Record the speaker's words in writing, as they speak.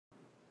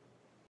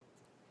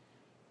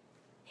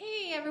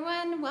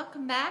everyone,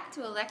 welcome back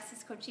to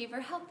Alexis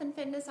Kochevar Health and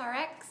Fitness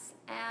RX.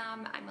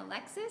 I'm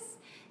Alexis,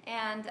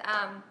 and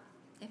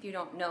if you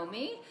don't know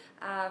me,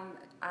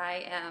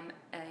 I am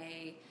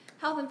a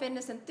health and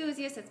fitness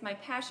enthusiast. It's my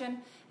passion,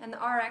 and the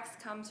RX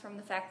comes from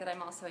the fact that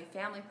I'm also a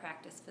family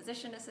practice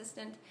physician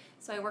assistant.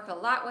 So I work a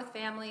lot with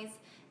families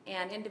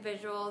and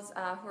individuals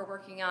who are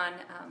working on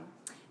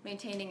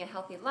maintaining a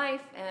healthy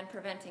life and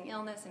preventing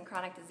illness and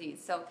chronic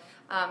disease. So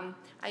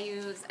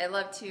I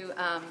love to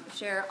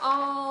share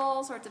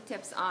all sorts of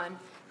tips on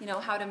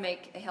how to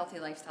make a healthy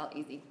lifestyle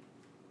easy.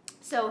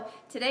 So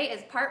today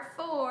is part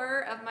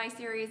 4 of my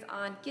series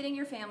on getting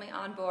your family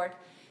on board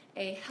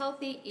a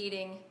healthy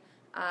eating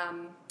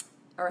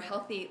or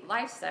healthy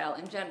lifestyle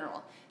in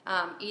general,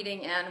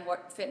 eating and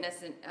what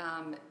fitness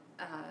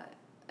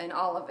and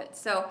all of it.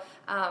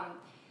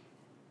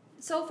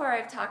 So far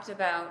I've talked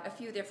about a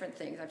few different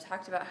things. I've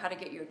talked about how to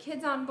get your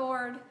kids on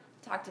board,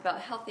 talked about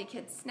healthy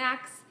kids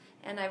snacks,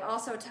 and I've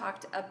also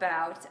talked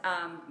about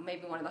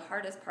maybe one of the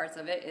hardest parts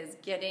of it is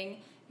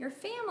getting your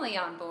family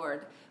on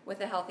board with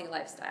a healthy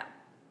lifestyle.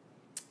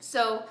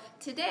 So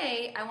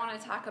today I want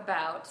to talk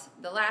about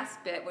the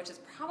last bit, which is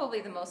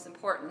probably the most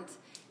important,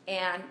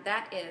 and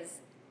that is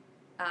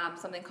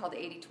something called the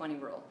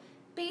 80-20 rule.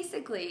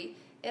 Basically,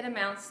 it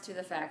amounts to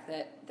the fact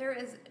that there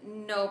is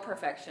no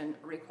perfection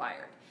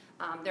required.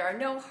 There are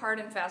no hard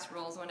and fast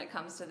rules when it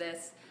comes to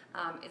this.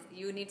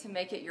 You need to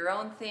make it your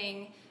own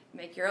thing,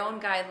 make your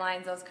own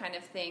guidelines, those kind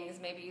of things.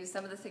 Maybe use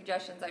some of the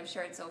suggestions I've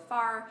shared so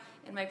far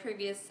in my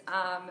previous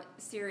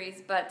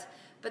series, but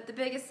the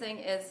biggest thing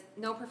is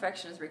no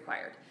perfection is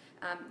required.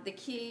 The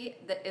key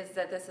is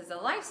that this is a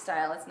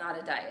lifestyle, it's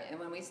not a diet. And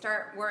when we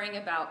start worrying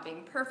about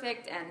being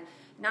perfect and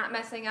not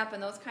messing up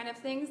and those kind of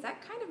things,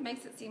 that kind of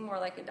makes it seem more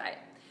like a diet.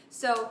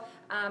 So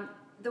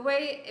the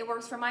way it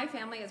works for my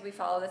family is we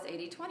follow this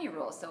 80-20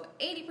 rule. So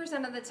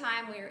 80% of the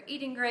time we are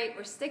eating great,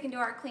 we're sticking to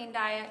our clean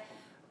diet,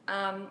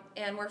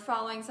 and we're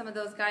following some of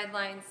those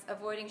guidelines,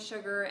 avoiding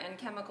sugar and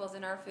chemicals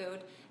in our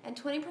food. And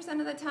 20%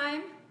 of the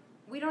time,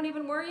 we don't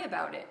even worry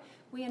about it.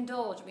 We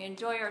indulge, we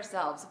enjoy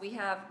ourselves. We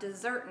have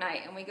dessert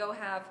night and we go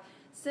have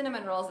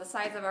cinnamon rolls the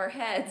size of our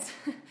heads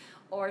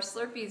or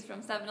Slurpees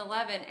from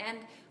 7-Eleven, and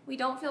we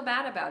don't feel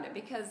bad about it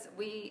because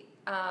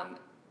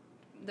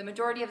the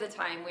majority of the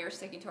time we are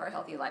sticking to our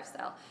healthy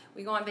lifestyle.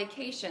 We go on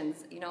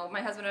vacations.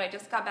 My husband and I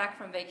just got back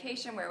from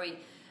vacation where we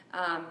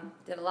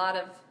did a lot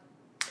of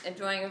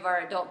enjoying of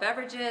our adult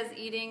beverages,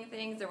 eating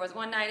things. There was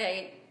one night I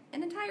ate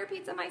an entire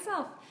pizza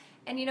myself.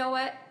 And you know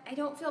what? I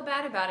don't feel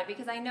bad about it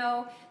because I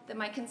know that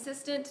my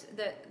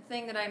the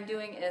thing that I'm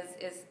doing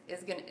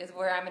is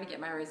where I'm going to get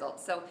my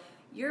results. So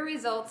your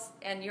results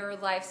and your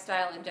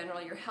lifestyle in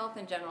general, your health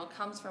in general,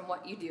 comes from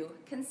what you do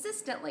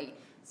consistently.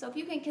 So if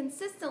you can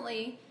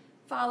consistently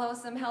follow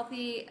some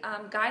healthy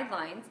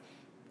guidelines,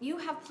 you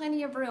have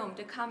plenty of room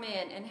to come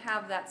in and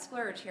have that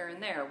splurge here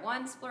and there.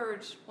 One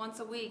splurge once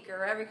a week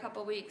or every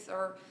couple of weeks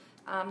or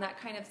that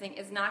kind of thing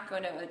is not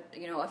going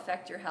to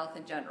affect your health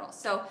in general.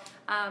 So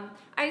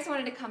I just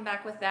wanted to come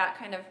back with that,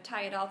 kind of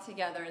tie it all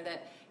together,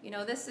 that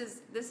this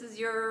is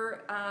your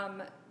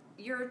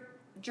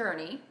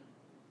journey.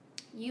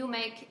 You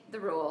make the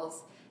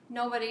rules.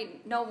 No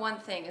one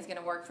thing is going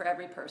to work for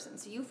every person.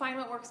 So you find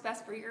what works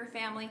best for your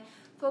family.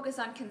 Focus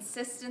on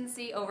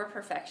consistency over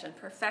perfection.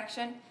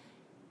 Perfection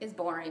is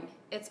boring.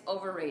 It's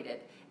overrated.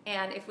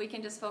 And if we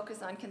can just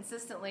focus on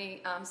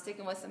consistently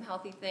sticking with some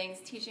healthy things,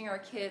 teaching our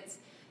kids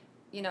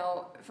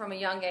from a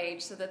young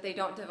age so that they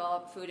don't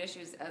develop food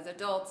issues as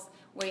adults,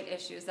 weight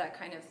issues, that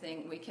kind of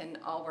thing, we can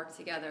all work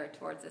together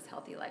towards this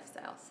healthy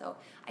lifestyle. So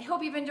I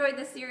hope you've enjoyed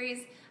this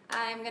series.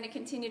 I'm going to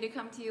continue to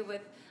come to you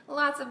with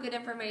lots of good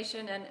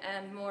information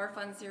and more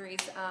fun series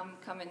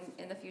coming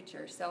in the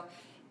future. So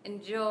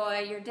enjoy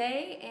your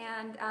day,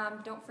 and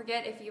don't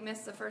forget, if you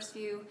missed the first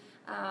few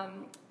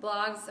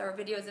blogs or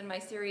videos in my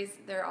series,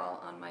 they're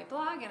all on my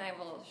blog, and I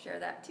will share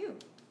that too.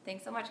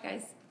 Thanks so much,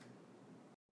 guys.